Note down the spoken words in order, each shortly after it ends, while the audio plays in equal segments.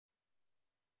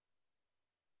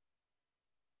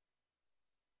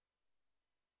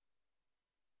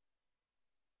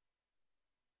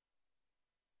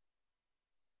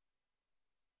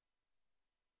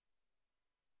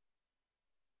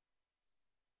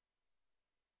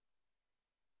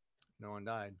No one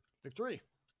died. Victory.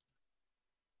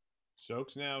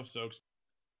 Soaks now. Soaks.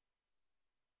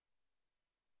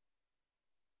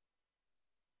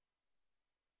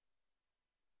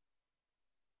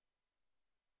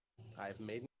 I've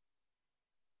made.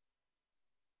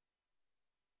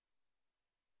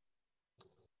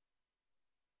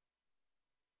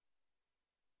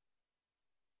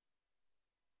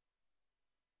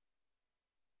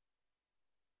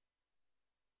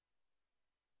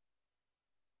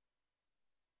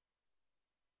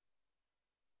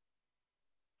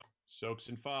 Soaks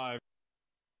in 5.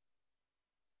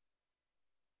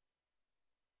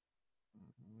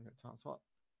 We got taunt swap.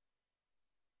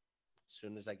 As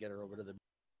soon as I get her over to the.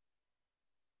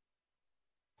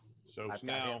 Soaks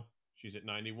now. She's at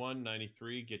 91,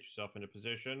 93. Get yourself into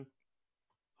position.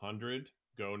 100.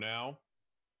 Go now.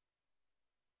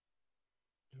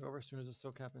 Get over as soon as the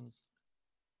soak happens.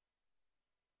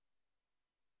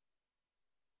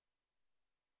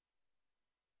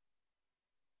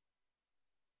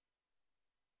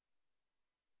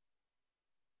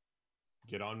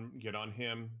 Get on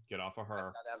him. Get off of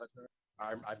her.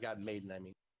 I've got maiden, I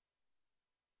mean.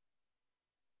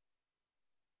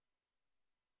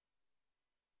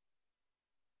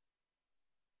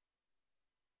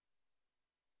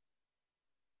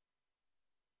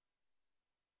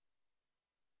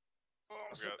 Oh,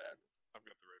 so bad. I've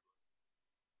got the red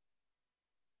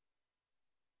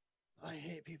one. I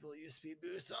hate people who use speed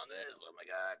boost on this. Oh my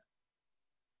god.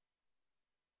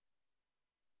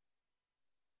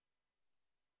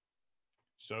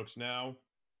 Soaks now.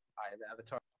 I have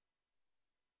avatar.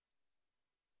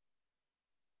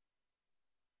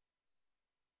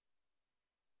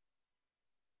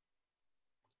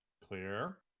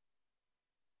 Clear.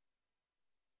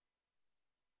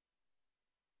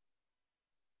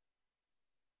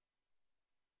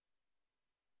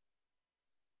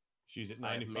 She's at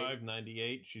 95,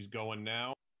 98. She's going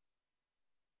now.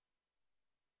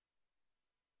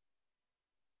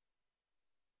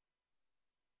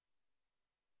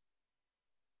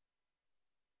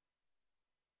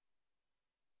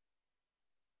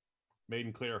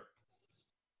 Maiden clear.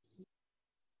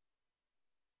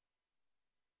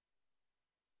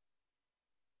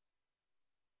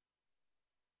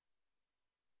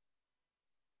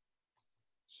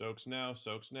 Soaks now.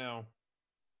 Soaks now.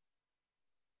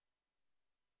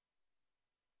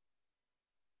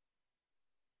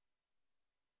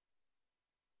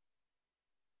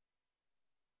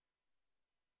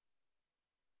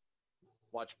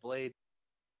 Watch blade.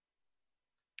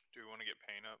 Do we want to get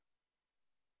pain up?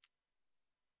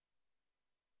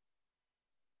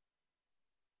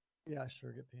 Yeah,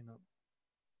 sure. Get pain up.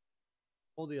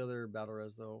 Hold the other battle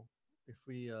res though. If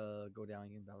we go down,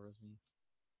 you can battle res me.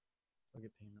 I'll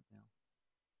get pain up now.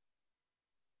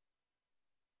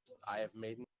 I have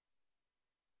maiden.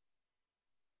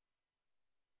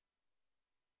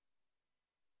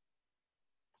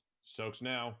 Soaks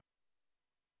now.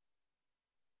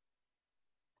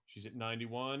 She's at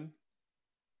 91.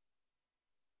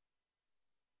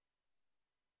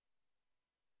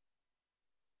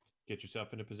 Get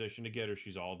yourself in a position to get her.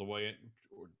 She's all the way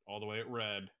at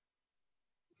red.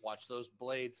 Watch those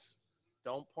blades.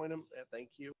 Don't point them.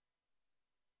 Thank you.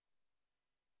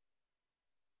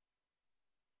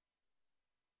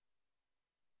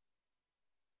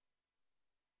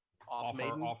 Off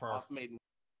maiden. Off maiden.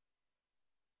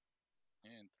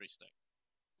 And 3 stack.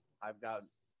 I've got.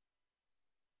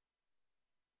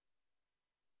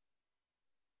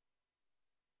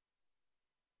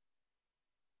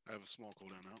 I have a small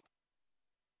cooldown out.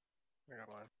 I got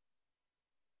mine.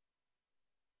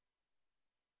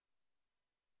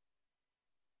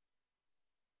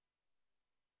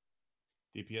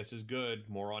 DPS is good.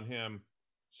 More on him.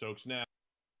 Soaks now.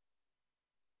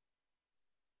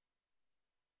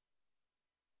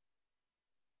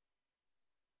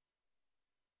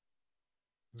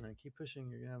 All right, keep pushing.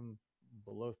 You're gonna have them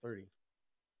below 30.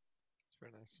 It's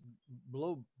very nice.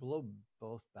 Below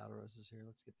both battle roses here.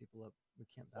 Let's get people up. We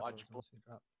can't battle res once we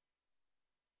drop.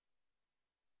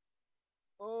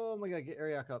 Oh my god, get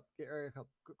Ariak up. Get Ariak up.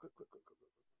 Quick.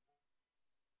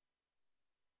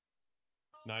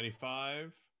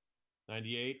 95,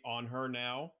 98 on her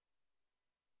now.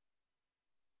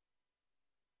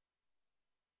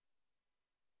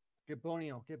 Get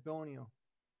Bonio. Get Bonio.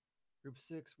 Group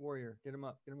 6 warrior. Get him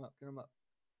up. Get him up. Get him up.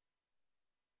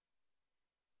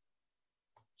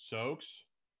 Soaks.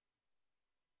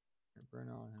 Burn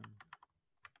on him.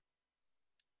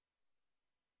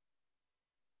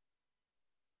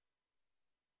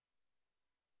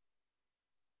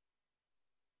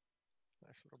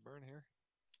 Nice little burn here.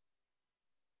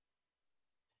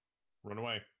 Run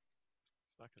away.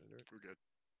 It's Not gonna do it. We're good.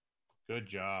 Good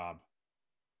job.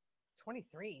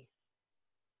 23.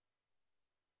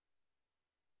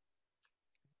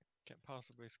 Can't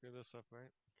possibly screw this up,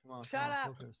 right? Come on, Shut up.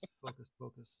 focus, focus,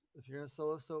 focus. If you're gonna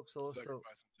solo soak, solo soak.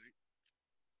 Sacrifice and take.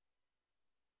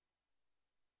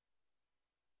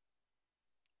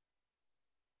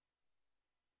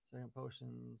 Second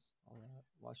potions, all that.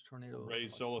 Watch tornadoes.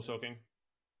 Raise watch solo tornadoes. soaking.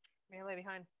 Melee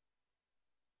behind.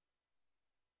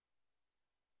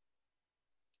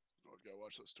 Oh, we gotta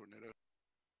watch those tornadoes.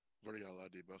 I've already got a lot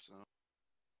of debuffs now.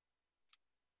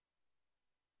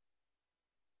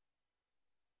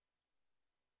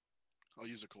 I'll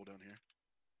use a cooldown here.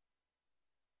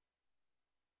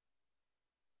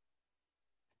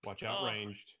 Watch out Oh,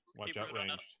 ranged. Watch keep out moving on.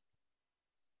 ranged.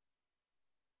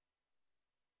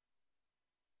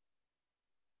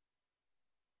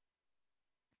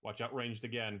 Watch out ranged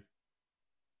again.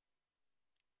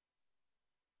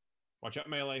 Watch out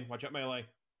melee. Watch out melee.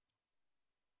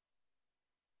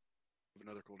 Have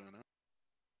another cooldown now.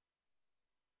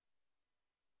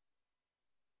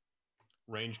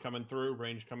 Range coming through.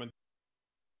 Range coming.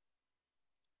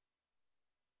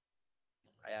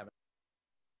 I haven't.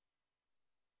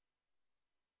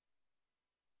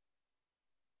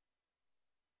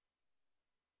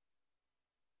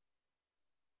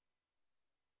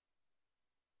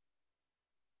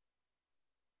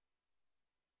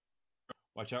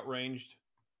 Watch out ranged.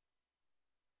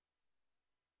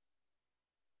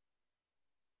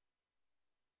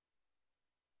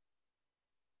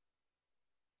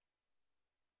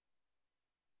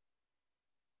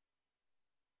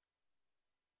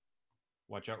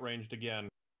 Watch out ranged again.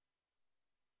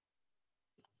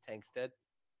 Tank's dead.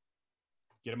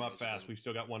 Get him up Those fast. available. We've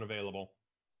still got one available.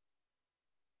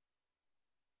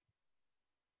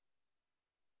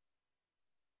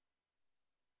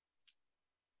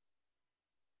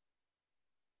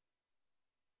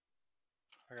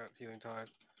 I got healing tide.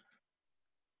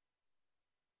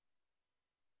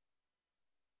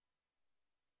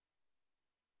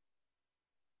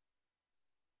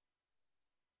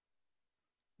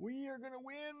 We are gonna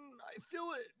win. I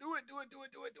feel it. Do it. Do it. Do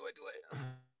it. Do it. Do it. Do it.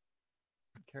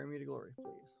 Carry me to glory,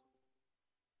 please.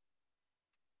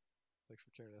 Thanks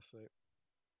for carrying us safe.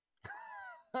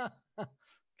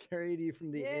 Carried you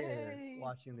from the air, Yay.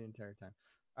 watching the entire time.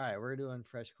 All right, we're doing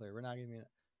fresh clear. We're not gonna.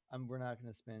 We're not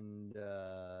gonna spend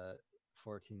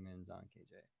 14 mins on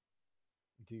KJ.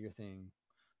 Do your thing.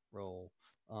 Roll.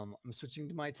 I'm switching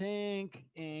to my tank,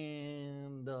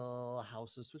 and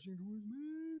House is switching to his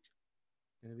mage.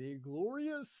 Gonna be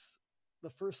glorious. The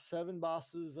first 7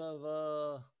 bosses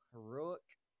of heroic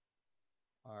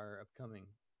are upcoming.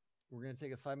 We're gonna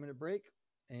take a 5-minute break,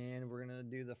 and we're gonna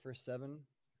do the first 7.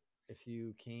 If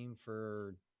you came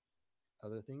for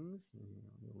other things,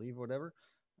 leave whatever.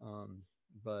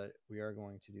 But we are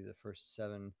going to do the first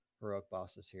 7 heroic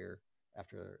bosses here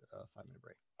after a 5-minute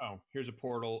break. Oh, here's a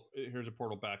portal. Here's a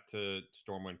portal back to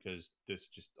Stormwind because this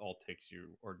just all takes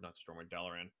you, or not Stormwind,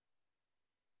 Dalaran.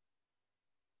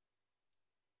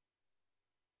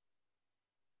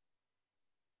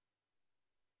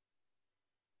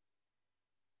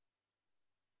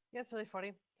 Yeah, it's really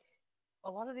funny.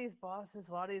 A lot of these bosses,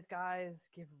 a lot of these guys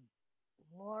give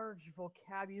large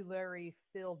vocabulary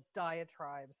filled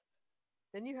diatribes.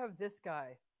 Then you have this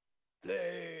guy.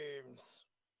 Flames.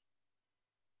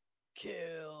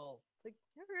 Kill. It's like,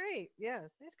 all right. Yeah,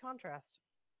 it's nice contrast.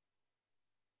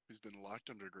 He's been locked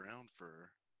underground for.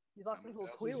 He's locked in his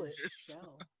little 1,000 toilet. years. Yeah.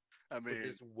 I mean, With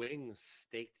his wings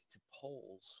staked to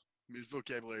poles. his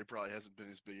vocabulary probably hasn't been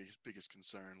his biggest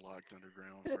concern. Locked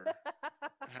underground for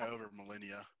however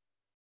millennia.